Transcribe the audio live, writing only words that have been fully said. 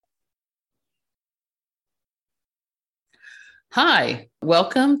Hi,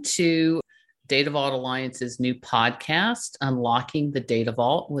 welcome to Data Vault Alliance's new podcast, Unlocking the Data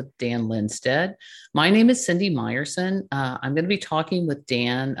Vault with Dan Lindstead. My name is Cindi Meyerson. I'm going to be talking with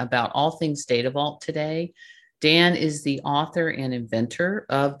Dan about all things Data Vault today. Dan is the author and inventor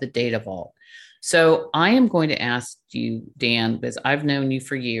of the Data Vault. So I am going to ask you, Dan, because I've known you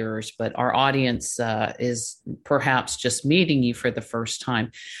for years, but our audience is perhaps just meeting you for the first time.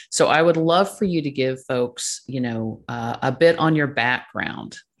 So I would love for you to give folks, a bit on your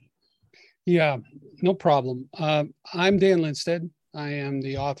background. Yeah, no problem. I'm Dan Lindstead. I am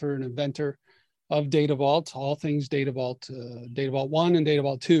the author and inventor of Data Vault, all things Data Vault, Data Vault 1 and Data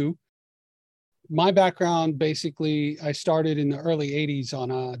Vault 2. My background, basically, I started in the early 80s on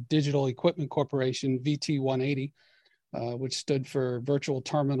a digital equipment corporation, VT180, which stood for virtual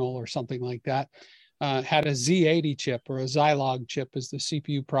terminal or something like that. Had a Z80 chip or a Zilog chip as the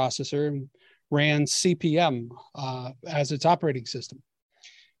CPU processor and ran CPM as its operating system.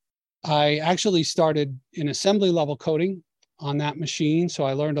 I actually started in assembly level coding on that machine. So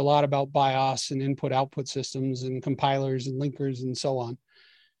I learned a lot about BIOS and input-output systems and compilers and linkers and so on.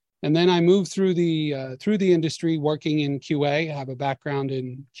 And then I moved through the industry working in QA. I have a background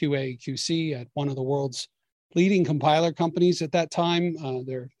in QA, QC at one of the world's leading compiler companies at that time.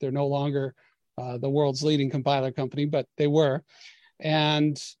 They're no longer the world's leading compiler company, but they were.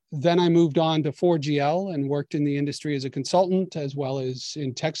 And then I moved on to 4GL and worked in the industry as a consultant, as well as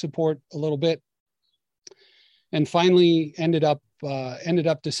in tech support a little bit. And finally ended up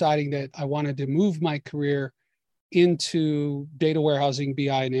deciding that I wanted to move my career into data warehousing,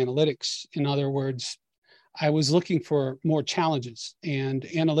 BI, and analytics. In other words, I was looking for more challenges, and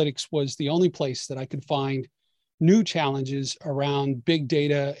analytics was the only place that I could find new challenges around big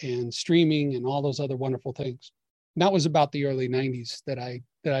data and streaming and all those other wonderful things. And that was about the early 90s that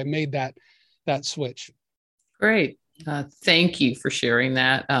I made that switch. Great. Thank you for sharing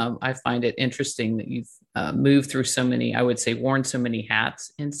that. I find it interesting that you've moved through so many, I would say, worn so many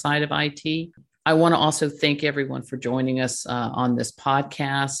hats inside of IT. I want to also thank everyone for joining us on this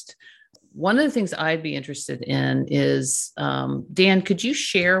podcast. One of the things I'd be interested in is, Dan, could you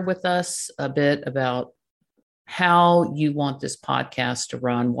share with us a bit about how you want this podcast to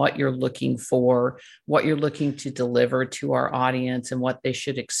run, what you're looking for, what you're looking to deliver to our audience, and what they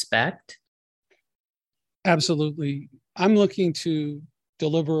should expect? Absolutely. I'm looking to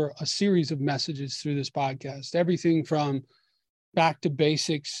deliver a series of messages through this podcast, everything from back to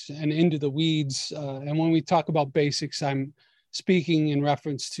basics and into the weeds. And when we talk about basics, I'm speaking in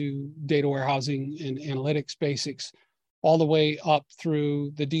reference to data warehousing and analytics basics, all the way up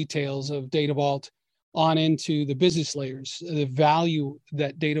through the details of Data Vault on into the business layers, the value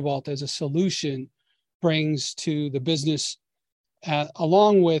that Data Vault as a solution brings to the business,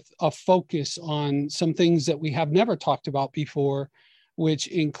 along with a focus on some things that we have never talked about before, which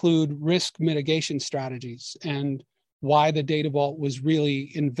include risk mitigation strategies and why the Data Vault was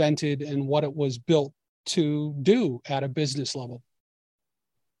really invented and what it was built to do at a business level.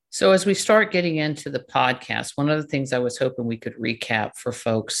 So as we start getting into the podcast, one of the things I was hoping we could recap for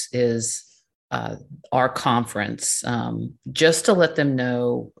folks is our conference, just to let them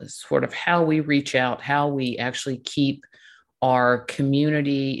know sort of how we reach out, how we actually keep our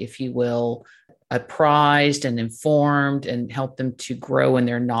community, if you will, apprised and informed, and help them to grow in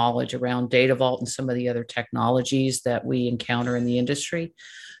their knowledge around Data Vault and some of the other technologies that we encounter in the industry.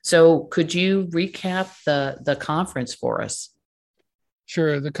 So could you recap the conference for us?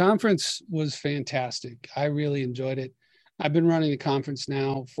 Sure. The conference was fantastic. I really enjoyed it. I've been running the conference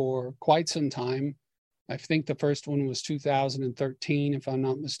now for quite some time. I think the first one was 2013, if I'm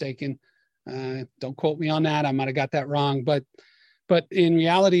not mistaken. Don't quote me on that. I might have got that wrong, but in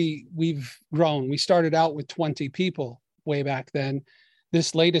reality, we've grown. We started out with 20 people way back then.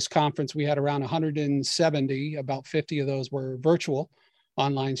 This latest conference, we had around 170, about 50 of those were virtual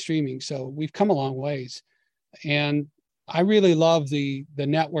online streaming. So we've come a long ways. And I really love the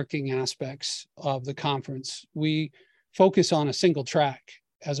networking aspects of the conference. We focus on a single track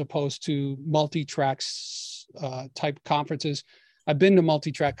as opposed to multi-tracks type conferences. I've been to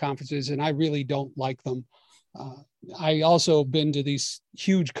multi-track conferences and I really don't like them. I also been to these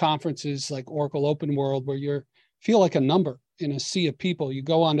huge conferences like Oracle Open World where you feel like a number in a sea of people. You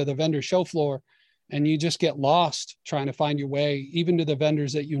go onto the vendor show floor and you just get lost trying to find your way, even to the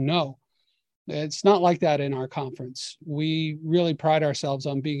vendors that you know. It's not like that in our conference. We really pride ourselves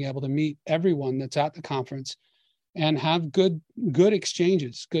on being able to meet everyone that's at the conference and have good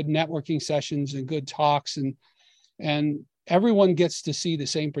exchanges, good networking sessions and good talks, and everyone gets to see the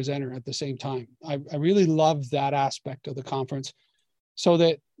same presenter at the same time. I really love that aspect of the conference, so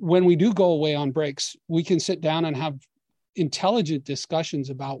that when we do go away on breaks, we can sit down and have intelligent discussions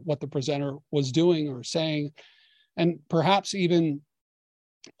about what the presenter was doing or saying, and perhaps even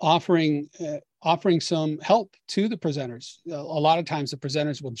offering some help to the presenters. A lot of times the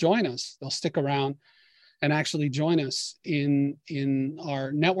presenters will join us. They'll stick around and actually join us in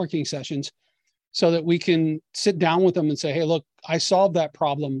our networking sessions so that we can sit down with them and say, hey, look, I solved that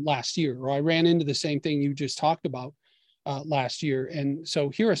problem last year, or I ran into the same thing you just talked about last year. And so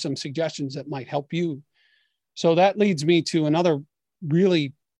here are some suggestions that might help you. So that leads me to another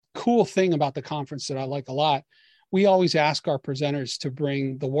really cool thing about the conference that I like a lot. We always ask our presenters to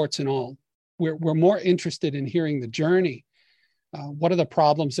bring the warts and all. We're more interested in hearing the journey. What are the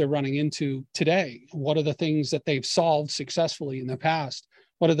problems they're running into today? What are the things that they've solved successfully in the past?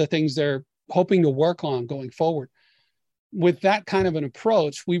 What are the things they're hoping to work on going forward? With that kind of an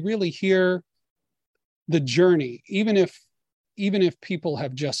approach, we really hear the journey. Even if people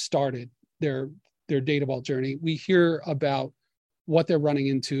have just started their data vault journey, we hear about what they're running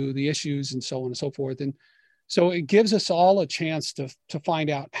into, the issues, and so on and so forth. And so it gives us all a chance to find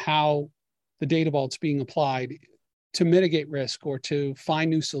out how the data vault's being applied to mitigate risk, or to find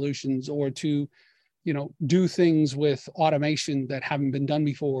new solutions, or to, do things with automation that haven't been done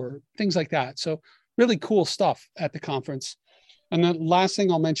before, things like that. So really cool stuff at the conference. And the last thing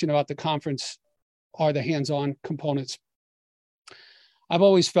I'll mention about the conference are the hands-on components. I've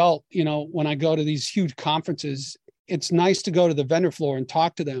always felt, when I go to these huge conferences, it's nice to go to the vendor floor and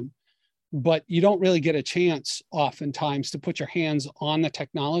talk to them, but you don't really get a chance oftentimes to put your hands on the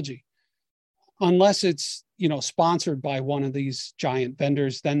technology unless it's, sponsored by one of these giant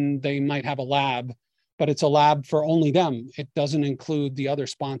vendors. Then they might have a lab, but it's a lab for only them. It doesn't include the other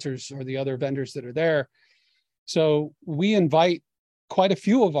sponsors or the other vendors that are there. So we invite quite a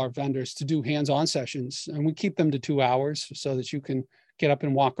few of our vendors to do hands-on sessions, and we keep them to 2 hours so that you can get up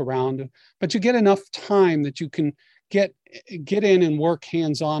and walk around, but you get enough time that you can get in and work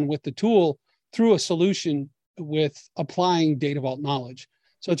hands-on with the tool through a solution with applying Data Vault knowledge.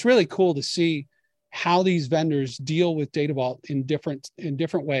 So it's really cool to see how these vendors deal with Data Vault in different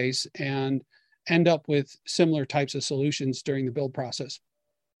ways and end up with similar types of solutions during the build process.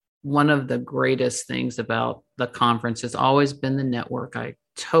 One of the greatest things about the conference has always been the network. I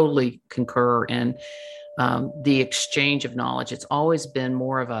totally concur. And the exchange of knowledge. It's always been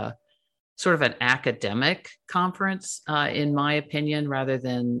more of a sort of an academic conference, in my opinion, rather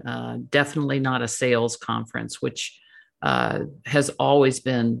than definitely not a sales conference, which has always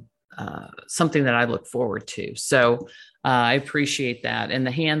been something that I look forward to. So I appreciate that. And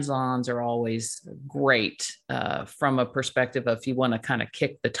the hands-ons are always great from a perspective of if you want to kind of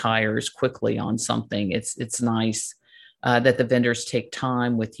kick the tires quickly on something, it's nice that the vendors take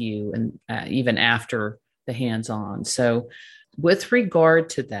time with you and even after the hands-on. So with regard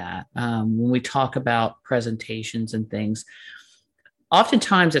to that, when we talk about presentations and things,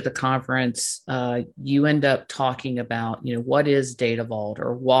 oftentimes at the conference, you end up talking about, what is Data Vault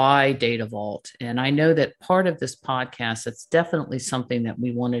or why Data Vault? And I know that part of this podcast, that's definitely something that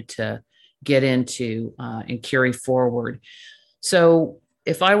we wanted to get into and carry forward. So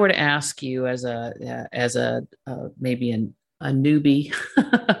if I were to ask you as a maybe a newbie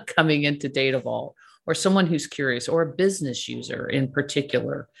coming into Data Vault, or someone who's curious, or a business user in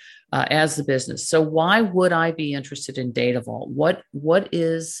particular, as the business. So why would I be interested in Data Vault? What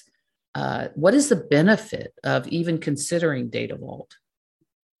is the benefit of even considering Data Vault?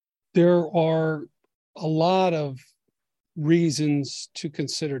 There are a lot of reasons to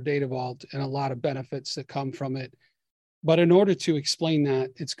consider Data Vault and a lot of benefits that come from it. But in order to explain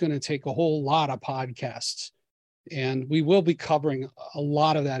that, it's going to take a whole lot of podcasts. And we will be covering a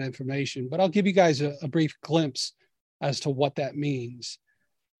lot of that information, but I'll give you guys a brief glimpse as to what that means.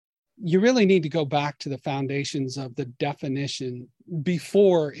 You really need to go back to the foundations of the definition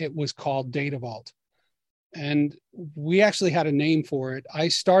before it was called Data Vault. And we actually had a name for it. I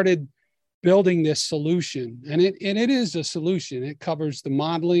started building this solution, and it is a solution. It covers the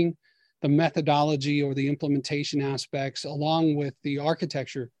modeling, the methodology or the implementation aspects, along with the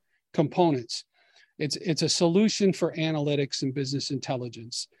architecture components. It's a solution for analytics and business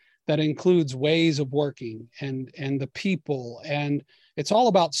intelligence that includes ways of working and the people. And it's all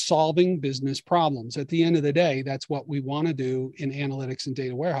about solving business problems. At the end of the day, that's what we want to do in analytics and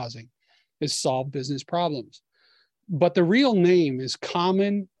data warehousing, is solve business problems. But the real name is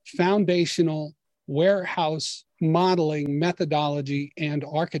Common Foundational Warehouse Modeling Methodology and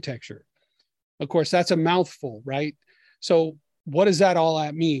Architecture. Of course, that's a mouthful, right? So what does that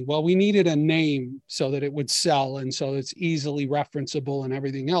all mean? Well, we needed a name so that it would sell and so it's easily referenceable and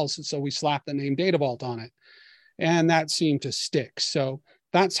everything else. And so we slapped the name Data Vault on it. And that seemed to stick. So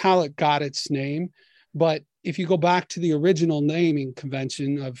that's how it got its name. But if you go back to the original naming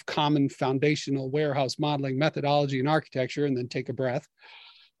convention of common foundational warehouse modeling methodology and architecture, and then take a breath,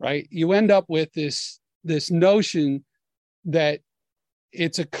 right? You end up with this notion that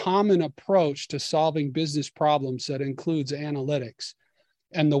it's a common approach to solving business problems that includes analytics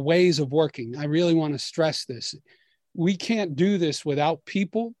and the ways of working. I really want to stress this. We can't do this without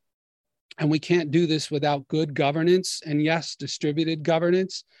people, and we can't do this without good governance, and yes, distributed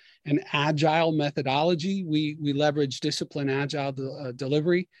governance and agile methodology. We leverage discipline agile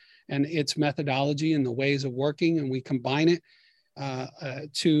delivery and its methodology and the ways of working, and we combine it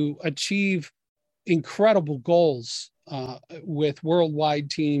to achieve incredible goals with worldwide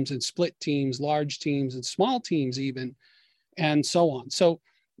teams and split teams, large teams and small teams even, and so on. So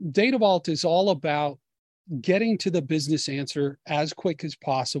Data Vault is all about getting to the business answer as quick as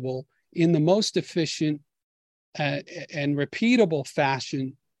possible in the most efficient and repeatable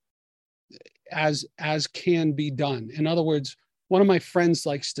fashion as can be done. In other words, one of my friends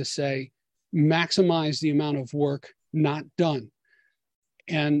likes to say, maximize the amount of work not done.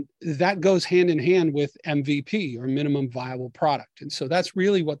 And that goes hand in hand with MVP, or minimum viable product. And so that's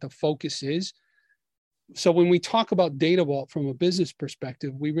really what the focus is. So when we talk about Data Vault from a business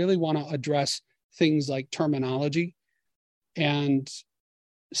perspective, we really want to address things like terminology and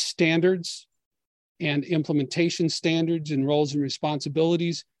standards and implementation standards and roles and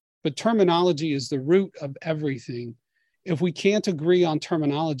responsibilities. But terminology is the root of everything. If we can't agree on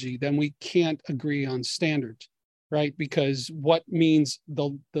terminology, then we can't agree on standards, right? Because what means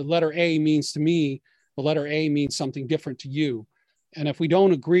the letter A means to me, the letter A means something different to you. And if we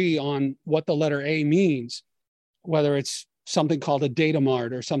don't agree on what the letter A means, whether it's something called a data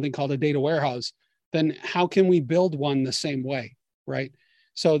mart or something called a data warehouse, then how can we build one the same way, right?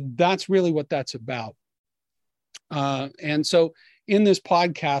 So that's really what that's about. And so in this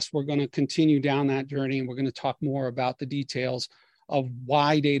podcast, we're going to continue down that journey, and we're going to talk more about the details of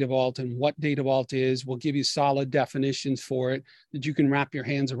why Data Vault and what Data Vault is. We'll give you solid definitions for it that you can wrap your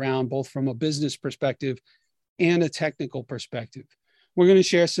hands around, both from a business perspective and a technical perspective. We're going to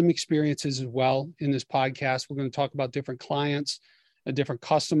share some experiences as well in this podcast. We're going to talk about different clients and different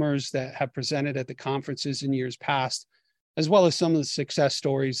customers that have presented at the conferences in years past, as well as some of the success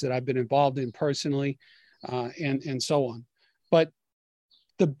stories that I've been involved in personally, and so on. But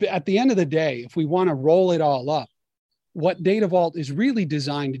at the end of the day, if we want to roll it all up, what Data Vault is really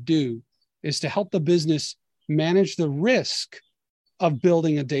designed to do is to help the business manage the risk of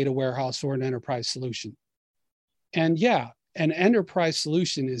building a data warehouse or an enterprise solution. And yeah, an enterprise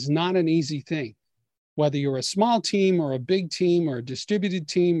solution is not an easy thing. Whether you're a small team or a big team or a distributed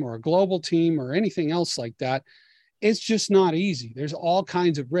team or a global team or anything else like that, it's just not easy. There's all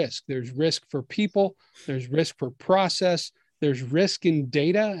kinds of risk. There's risk for people. There's risk for process. There's risk in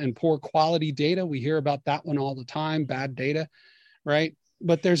data and poor quality data. We hear about that one all the time, bad data, right?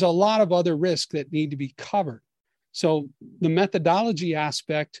 But there's a lot of other risks that need to be covered. So the methodology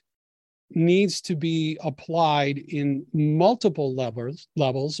aspect needs to be applied in multiple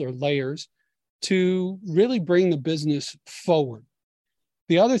levels or layers to really bring the business forward.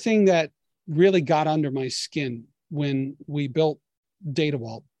 The other thing that really got under my skin when we built Data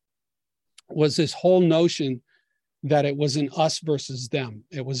Vault was this whole notion that it was an us versus them.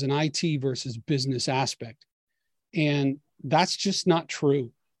 It was an IT versus business aspect. And that's just not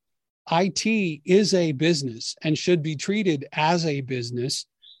true. IT is a business and should be treated as a business,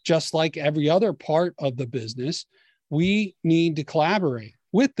 just like every other part of the business. We need to collaborate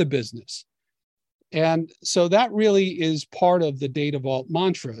with the business. And so that really is part of the Data Vault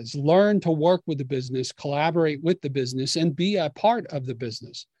mantra, is learn to work with the business, collaborate with the business, and be a part of the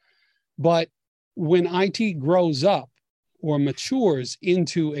business. But when IT grows up or matures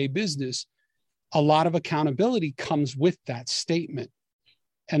into a business, a lot of accountability comes with that statement.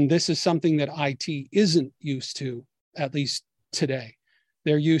 And this is something that IT isn't used to, at least today.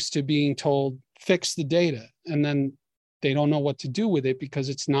 They're used to being told, fix the data, and then they don't know what to do with it because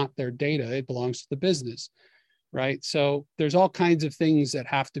it's not their data. It belongs to the business, right? So there's all kinds of things that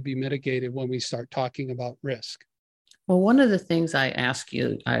have to be mitigated when we start talking about risk. Well, one of the things I asked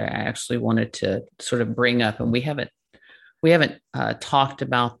you, I actually wanted to sort of bring up, and we haven't talked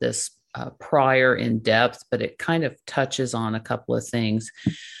about this prior in depth, but it kind of touches on a couple of things.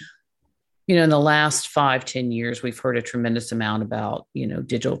 You know, in the last 5-10 years, we've heard a tremendous amount about,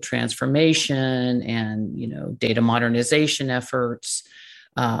 digital transformation and, data modernization efforts.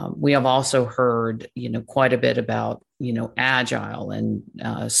 We have also heard, quite a bit about, agile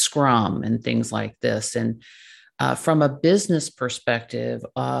and Scrum and things like this. And from a business perspective,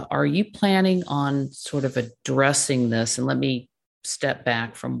 are you planning on sort of addressing this? And let me step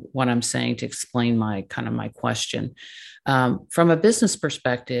back from what I'm saying to explain my question. From a business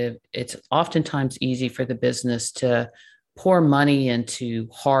perspective, it's oftentimes easy for the business to pour money into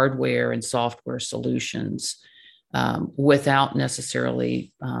hardware and software solutions without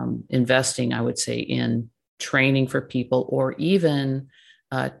necessarily investing, I would say, in training for people, or even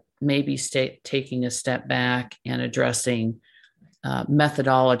maybe taking a step back and addressing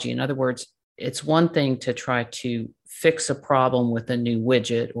methodology. In other words, it's one thing to try to fix a problem with a new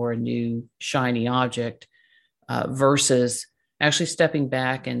widget or a new shiny object versus actually stepping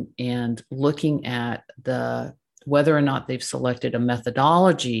back and looking at whether or not they've selected a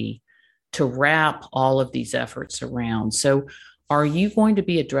methodology to wrap all of these efforts around. So are you going to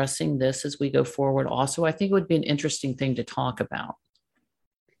be addressing this as we go forward also? I think it would be an interesting thing to talk about.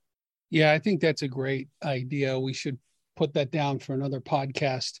 Yeah, I think that's a great idea. We should put that down for another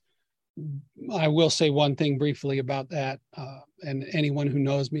podcast. I will say one thing briefly about that. And anyone who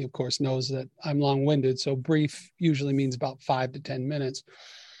knows me, of course, knows that I'm long-winded. So brief usually means about 5 to 10 minutes.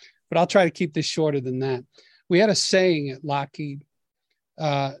 But I'll try to keep this shorter than that. We had a saying at Lockheed.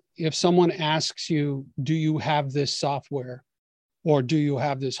 If someone asks you, do you have this software or do you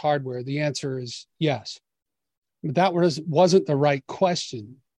have this hardware? The answer is yes. But that wasn't the right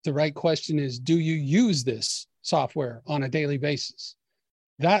question. The right question is, do you use this software on a daily basis?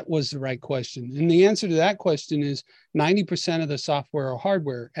 That was the right question. And the answer to that question is 90% of the software or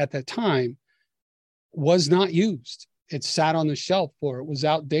hardware at that time was not used. It sat on the shelf, or it was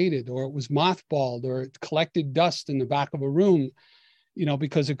outdated, or it was mothballed, or it collected dust in the back of a room,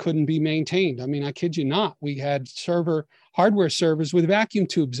 because it couldn't be maintained. I mean, I kid you not. We had hardware servers with vacuum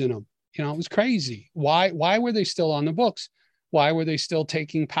tubes in them. It was crazy. Why were they still on the books? Why were they still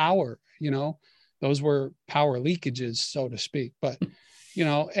taking power? Those were power leakages, so to speak. But,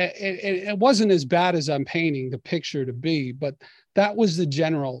 it wasn't as bad as I'm painting the picture to be, but that was the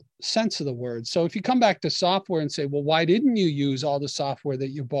general sense of the word. So if you come back to software and say, well, why didn't you use all the software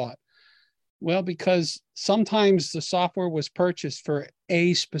that you bought? Well, because sometimes the software was purchased for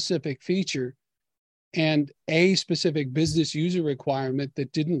a specific feature and a specific business user requirement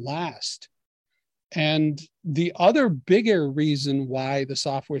that didn't last. And the other bigger reason why the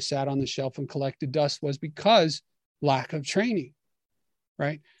software sat on the shelf and collected dust was because lack of training,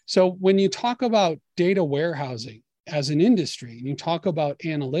 right? So when you talk about data warehousing as an industry, and you talk about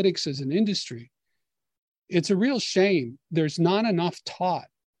analytics as an industry, it's a real shame there's not enough taught.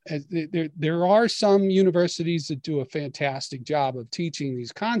 There are some universities that do a fantastic job of teaching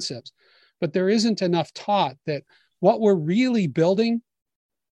these concepts, but there isn't enough taught that what we're really building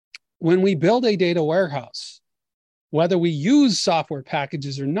when we build a data warehouse, whether we use software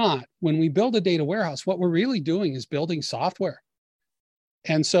packages or not, when we build a data warehouse, what we're really doing is building software.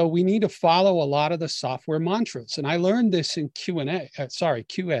 And so we need to follow a lot of the software mantras. And I learned this in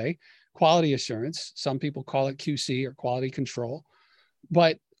QA, quality assurance. Some people call it QC or quality control.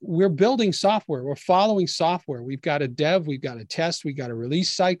 But we're building software. We're following software. We've got a dev, we've got a test, we've got a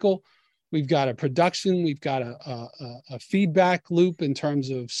release cycle, we've got a production, we've got a feedback loop in terms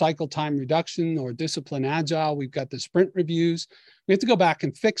of cycle time reduction or discipline agile. We've got the sprint reviews. We have to go back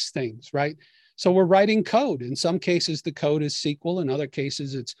and fix things, right? So we're writing code. In some cases, the code is SQL. In other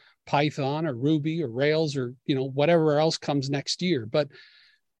cases, it's Python or Ruby or Rails or whatever else comes next year. But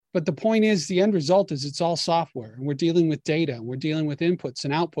the point is, the end result is it's all software, and we're dealing with data, and we're dealing with inputs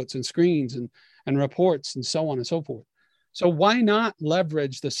and outputs and screens and reports and so on and so forth. So why not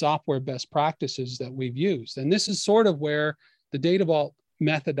leverage the software best practices that we've used? And this is sort of where the Data Vault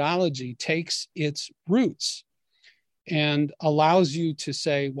methodology takes its roots and allows you to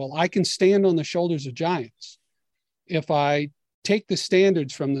say, well, I can stand on the shoulders of giants. If I take the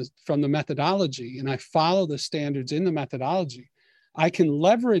standards from the methodology and I follow the standards in the methodology, I can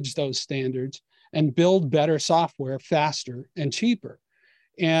leverage those standards and build better software faster and cheaper.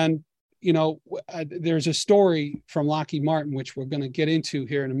 And, there's a story from Lockheed Martin, which we're going to get into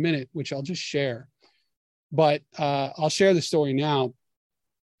here in a minute, which I'll just share. But I'll share the story now.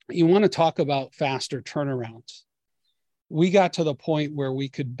 You want to talk about faster turnarounds. We got to the point where we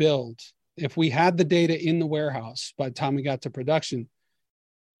could build, if we had the data in the warehouse by the time we got to production,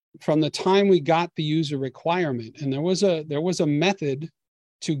 from the time we got the user requirement, and there was a method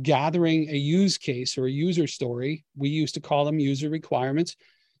to gathering a use case or a user story. We used to call them user requirements.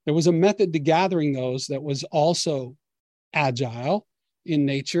 There was a method to gathering those that was also agile in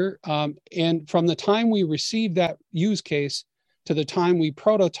nature. And from the time we received that use case to the time we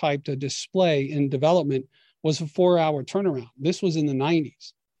prototyped a display in development was a 4-hour turnaround. This was in the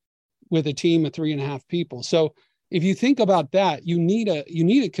 90s with a team of 3.5 people. So if you think about that, you need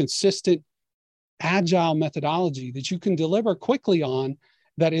a consistent agile methodology that you can deliver quickly on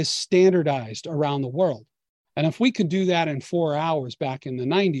that is standardized around the world. And if we could do that in 4 hours back in the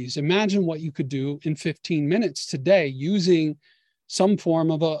 90s, imagine what you could do in 15 minutes today using some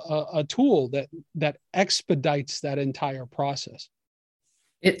form of a tool that expedites that entire process.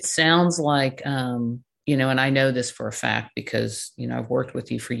 It sounds like, and I know this for a fact because, I've worked with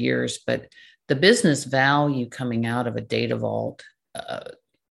you for years, but the business value coming out of a data vault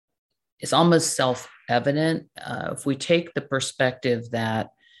is almost self-evident. If we take the perspective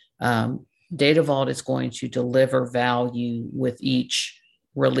that Data Vault is going to deliver value with each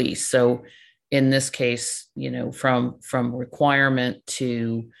release. So in this case, from requirement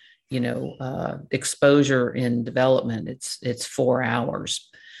to, exposure in development, it's 4 hours.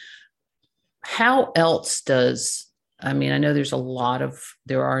 How else I know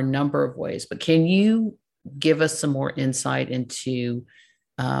there are a number of ways, but can you give us some more insight into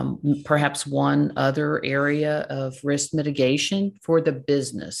perhaps one other area of risk mitigation for the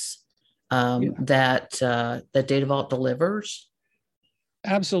business that Data Vault delivers?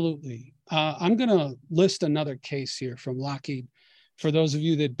 Absolutely. I'm going to list another case here from Lockheed. For those of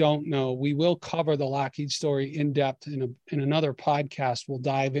you that don't know, we will cover the Lockheed story in depth in another podcast. We'll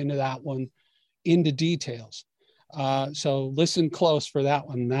dive into that one into details. So listen close for that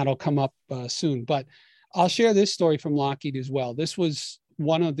one. That'll come up soon. But I'll share this story from Lockheed as well. This was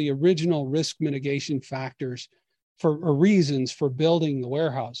one of the original risk mitigation factors or reasons for building the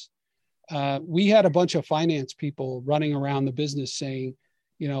warehouse. We had a bunch of finance people running around the business saying,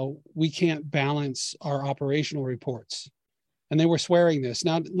 we can't balance our operational reports. And they were swearing this.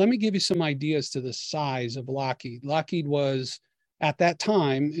 Now, let me give you some ideas to the size of Lockheed. Lockheed was, at that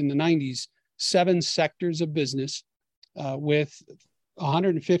time in the 90s, 7 sectors of business with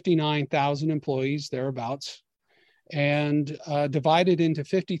 159,000 employees, thereabouts, and divided into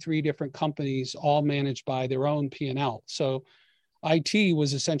 53 different companies, all managed by their own P&L. So IT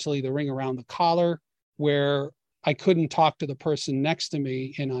was essentially the ring around the collar, where I couldn't talk to the person next to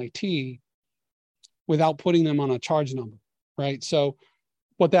me in IT without putting them on a charge number, right? So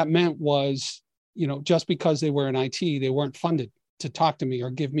what that meant was, just because they were in IT, they weren't funded to talk to me or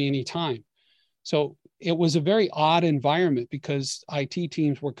give me any time. So it was a very odd environment because IT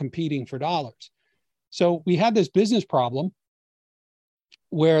teams were competing for dollars. So we had this business problem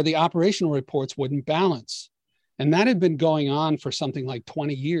where the operational reports wouldn't balance. And that had been going on for something like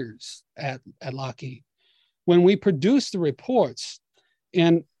 20 years at Lockheed. When we produced the reports,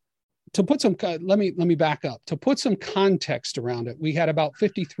 and to put some, let me back up. To put some context around it, we had about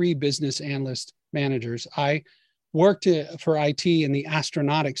 53 business analyst managers. I worked for IT in the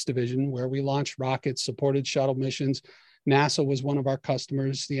astronautics division, where we launched rockets, supported shuttle missions. NASA was one of our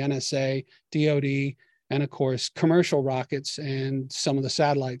customers, the NSA, DoD, and of course, commercial rockets and some of the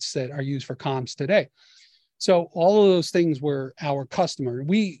satellites that are used for comms today. So all of those things were our customer.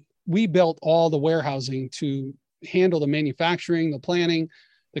 We built all the warehousing to handle the manufacturing, the planning,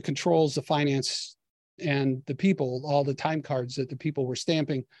 the controls, the finance, and the people, all the time cards that the people were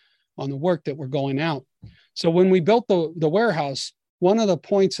stamping on the work that were going out. So when we built the warehouse, one of the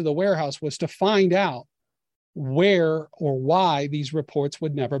points of the warehouse was to find out where or why these reports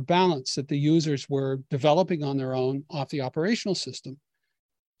would never balance, that the users were developing on their own off the operational system.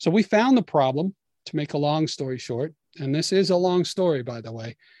 So we found the problem, to make a long story short, and this is a long story, by the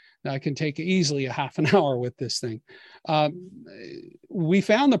way. I can take easily a half an hour with this thing. We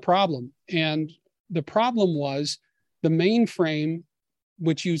found the problem, and the problem was the mainframe,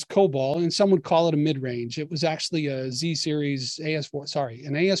 which used COBOL, and some would call it a mid-range. It was actually a Z series an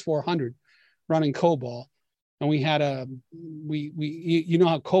AS400 running COBOL. And we had you know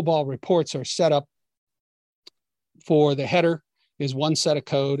how COBOL reports are set up. For the header is one set of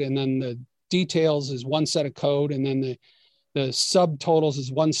code, and then the details is one set of code, and then the subtotals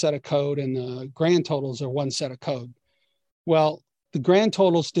is one set of code, and the grand totals are one set of code. Well, the grand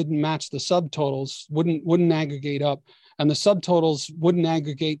totals didn't match the subtotals, wouldn't aggregate up, and the subtotals wouldn't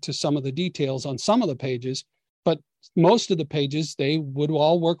aggregate to some of the details on some of the pages, but most of the pages, they would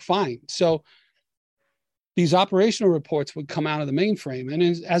all work fine. So these operational reports would come out of the mainframe.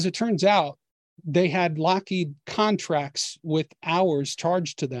 And as it turns out, they had Lockheed contracts with hours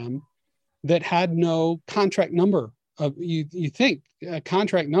charged to them that had no contract number. You think a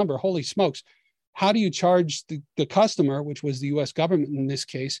contract number, holy smokes, how do you charge the customer, which was the US government in this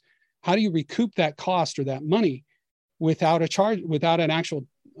case, how do you recoup that cost or that money without an actual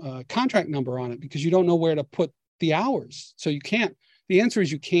contract number on it? Because you don't know where to put the hours. So the answer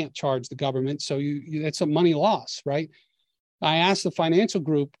is you can't charge the government. So that's a money loss, right? I asked the financial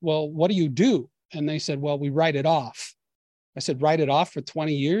group, well, what do you do? And they said, well, we write it off. I said, write it off for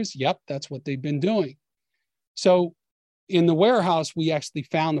 20 years. Yep, that's what they've been doing. So in the warehouse, we actually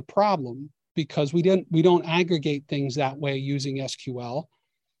found the problem because we don't aggregate things that way using SQL.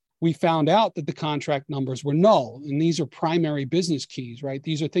 We found out that the contract numbers were null, and these are primary business keys, right?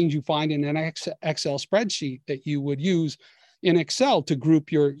 These are things you find in an Excel spreadsheet that you would use in Excel to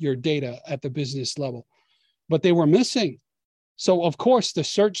group your data at the business level, but they were missing. So of course, the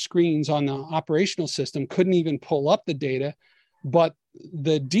search screens on the operational system couldn't even pull up the data, but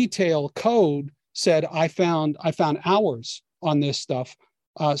the detail code said, I found hours on this stuff.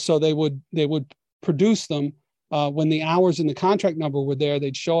 So they would produce them. When the hours and the contract number were there,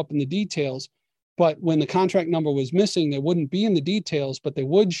 they'd show up in the details. But when the contract number was missing, they wouldn't be in the details, but they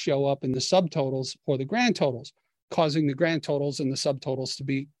would show up in the subtotals or the grand totals, causing the grand totals and the subtotals to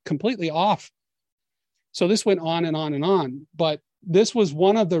be completely off. So this went on and on and on. But this was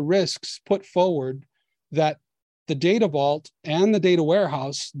one of the risks put forward that the data vault and the data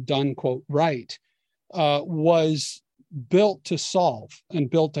warehouse, done, quote, right, was built to solve and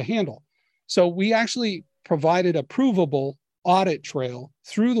built to handle. So we actually provided a provable audit trail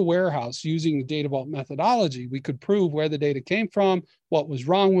through the warehouse using the data vault methodology. We could prove where the data came from, what was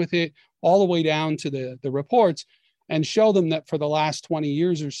wrong with it, all the way down to the reports, and show them that for the last 20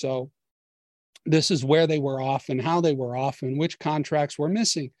 years or so, this is where they were off and how they were off and which contracts were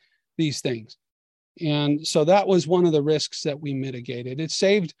missing these things. And so that was one of the risks that we mitigated. It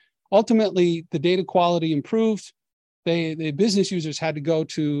saved, ultimately, the data quality improved. The business users had to go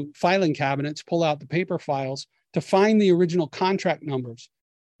to filing cabinets, pull out the paper files to find the original contract numbers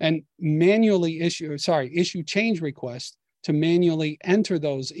and manually issue change requests to manually enter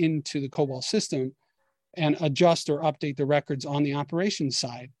those into the COBOL system and adjust or update the records on the operations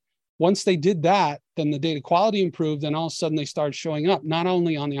side. Once they did that, then the data quality improved, and all of a sudden they started showing up not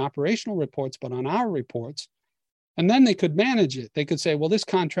only on the operational reports, but on our reports. And then they could manage it. They could say, well, this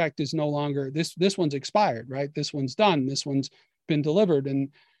contract is no longer, this one's expired, right? This one's done. This one's been delivered. And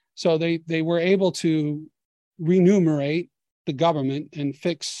so they were able to remunerate the government and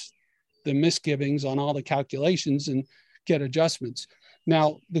fix the misgivings on all the calculations and get adjustments.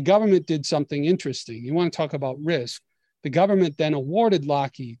 Now, the government did something interesting. You want to talk about risk. The government then awarded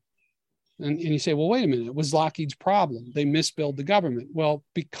Lockheed. And you say, well, wait a minute, it was Lockheed's problem. They misbilled the government. Well,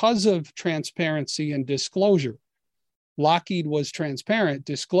 because of transparency and disclosure, Lockheed was transparent,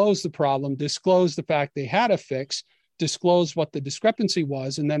 disclosed the problem, disclosed the fact they had a fix, disclosed what the discrepancy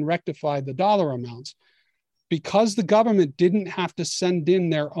was, and then rectified the dollar amounts. Because the government didn't have to send in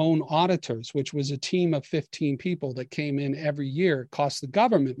their own auditors, which was a team of 15 people that came in every year, it cost the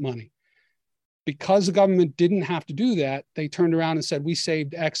government money. Because the government didn't have to do that, they turned around and said, we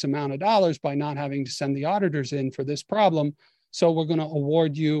saved X amount of dollars by not having to send the auditors in for this problem. So we're going to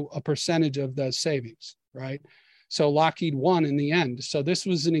award you a percentage of the savings, right? So Lockheed won in the end. So this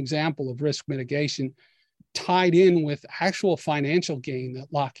was an example of risk mitigation tied in with actual financial gain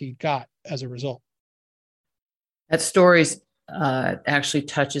that Lockheed got as a result. That story actually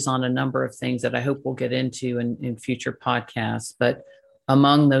touches on a number of things that I hope we'll get into in future podcasts. But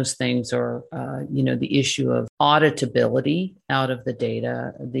among those things are, the issue of auditability out of the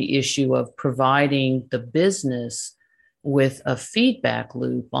data, the issue of providing the business with a feedback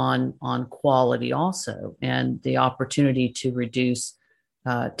loop on quality also, and the opportunity to reduce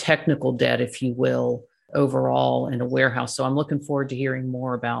technical debt, if you will, overall in a warehouse. So I'm looking forward to hearing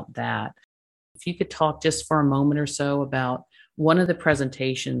more about that. If you could talk just for a moment or so about one of the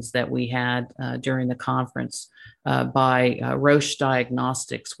presentations that we had during the conference by Roche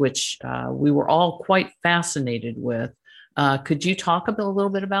Diagnostics, which we were all quite fascinated with. Could you talk a little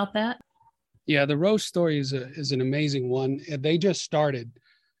bit about that? Yeah, the Roche story is an amazing one. They just started.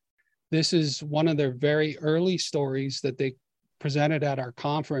 This is one of their very early stories that they presented at our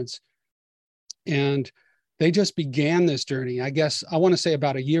conference. And they just began this journey. I guess I want to say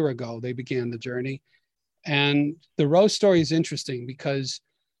about a year ago, they began the journey. And the Roche story is interesting because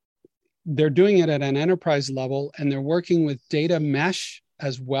they're doing it at an enterprise level, and they're working with data mesh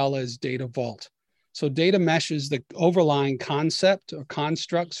as well as data vault. So data mesh is the overlying concept or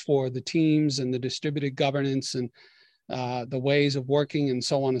constructs for the teams and the distributed governance and the ways of working and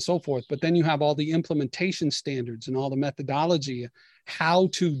so on and so forth. But then you have all the implementation standards and all the methodology, how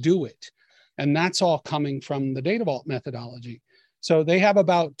to do it. And that's all coming from the data vault methodology. So they have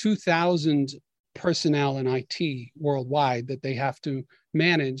about 2,000 personnel in IT worldwide that they have to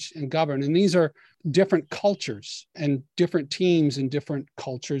manage and govern. And these are different cultures and different teams and different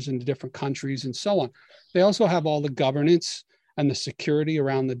cultures in different countries and so on. They also have all the governance and the security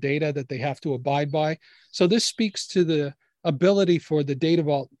around the data that they have to abide by. So this speaks to the ability for the data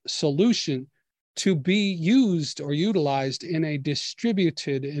vault solution to be used or utilized in a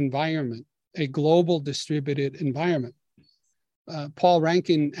distributed environment, a global distributed environment. Paul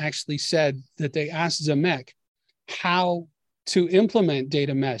Rankin actually said that they asked Zemek how to implement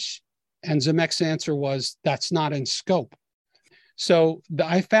data mesh, and Zemek's answer was, that's not in scope. So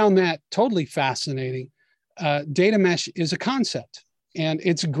I found that totally fascinating. Data mesh is a concept, and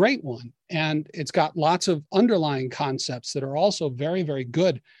it's a great one. And it's got lots of underlying concepts that are also very, very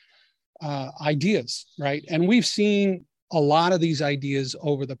good ideas, right? And we've seen a lot of these ideas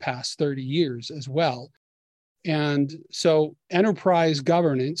over the past 30 years as well. And so enterprise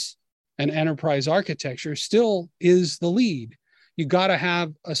governance and enterprise architecture still is the lead. You got to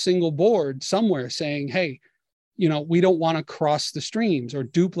have a single board somewhere saying, hey, we don't want to cross the streams or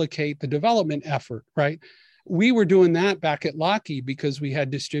duplicate the development effort, right? We were doing that back at Lockheed because we had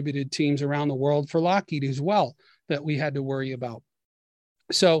distributed teams around the world for Lockheed as well that we had to worry about.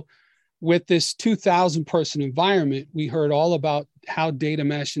 So with this 2,000 person environment, we heard all about how data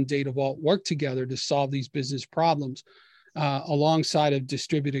mesh and data vault work together to solve these business problems, alongside of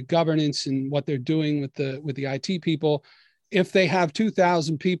distributed governance and what they're doing with the IT people. If they have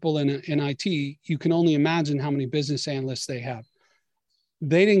 2,000 people in IT, you can only imagine how many business analysts they have.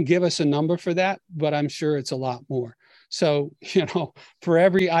 They didn't give us a number for that, but I'm sure it's a lot more. So, for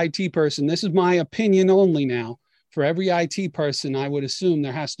every IT person, this is my opinion only now, for every IT person, I would assume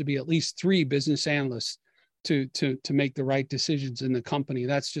there has to be at least 3 business analysts to make the right decisions in the company.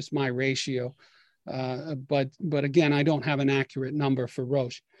 That's just my ratio. But again, I don't have an accurate number for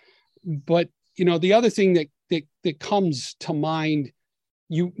Roche. But, the other thing that comes to mind,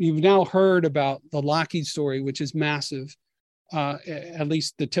 you've now heard about the Lockheed story, which is massive. At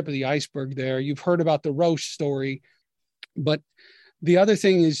least the tip of the iceberg there. You've heard about the Roche story, but the other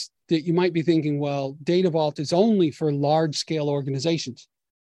thing is that you might be thinking, well, Data Vault is only for large scale organizations.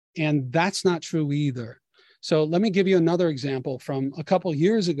 And that's not true either. So let me give you another example from a couple of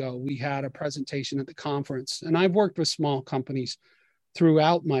years ago. We had a presentation at the conference, and I've worked with small companies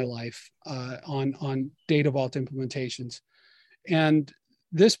throughout my life on Data Vault implementations. And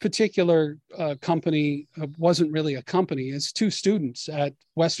this particular company wasn't really a company. It's 2 students at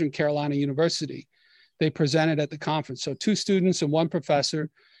Western Carolina University. They presented at the conference. So 2 students and 1 professor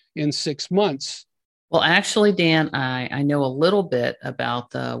in 6 months. Well, actually, Dan, I know a little bit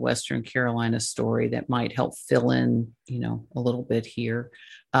about the Western Carolina story that might help fill in, a little bit here.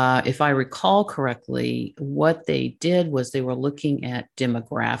 If I recall correctly, what they did was they were looking at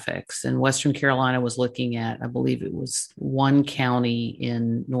demographics, and Western Carolina was looking at, I believe it was 1 county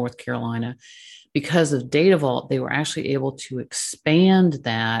in North Carolina. Because of Data Vault, they were actually able to expand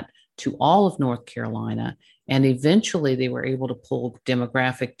that to all of North Carolina. And eventually they were able to pull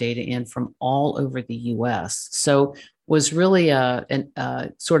demographic data in from all over the US. So was really a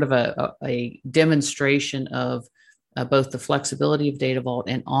demonstration of both the flexibility of Data Vault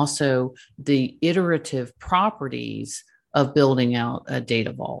and also the iterative properties of building out a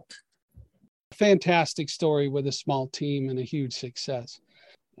Data Vault. Fantastic story with a small team and a huge success.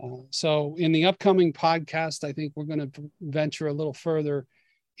 So in the upcoming podcast, I think we're going to venture a little further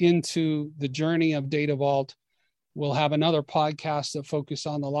into the journey of Data Vault. We'll have another podcast that focus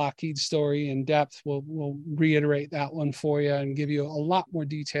on the Lockheed story in depth. We'll reiterate that one for you and give you a lot more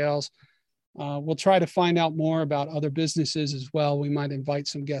details. We'll try to find out more about other businesses as well. We might invite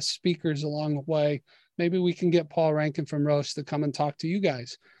some guest speakers along the way. Maybe we can get Paul Rankin from Roche to come and talk to you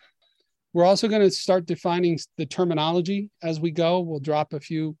guys. We're also going to start defining the terminology as we go. We'll drop a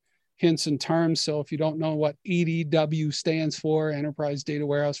few hints and terms. So if you don't know what EDW stands for, Enterprise Data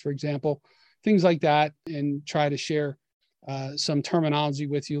Warehouse, for example, things like that, and try to share some terminology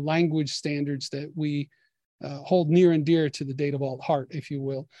with you, language standards that we hold near and dear to the Data Vault heart, if you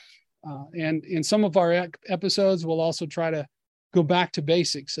will. And in some of our episodes, we'll also try to go back to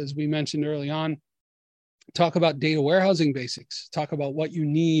basics, as we mentioned early on, talk about data warehousing basics, talk about what you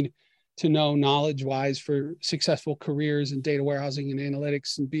need to know knowledge-wise for successful careers in data warehousing and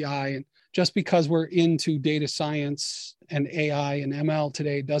analytics and BI. And just because we're into data science and AI and ML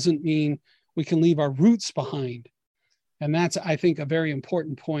today doesn't mean we can leave our roots behind. And that's, I think, a very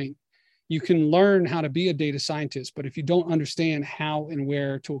important point. You can learn how to be a data scientist, but if you don't understand how and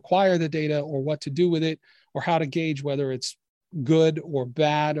where to acquire the data or what to do with it, or how to gauge whether it's good or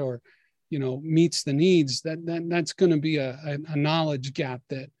bad or meets the needs, that's going to be a knowledge gap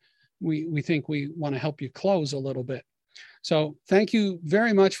that we think we want to help you close a little bit. So thank you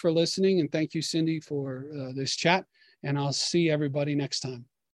very much for listening. And thank you, Cindi, for this chat. And I'll see everybody next time.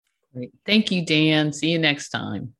 Great. Thank you, Dan. See you next time.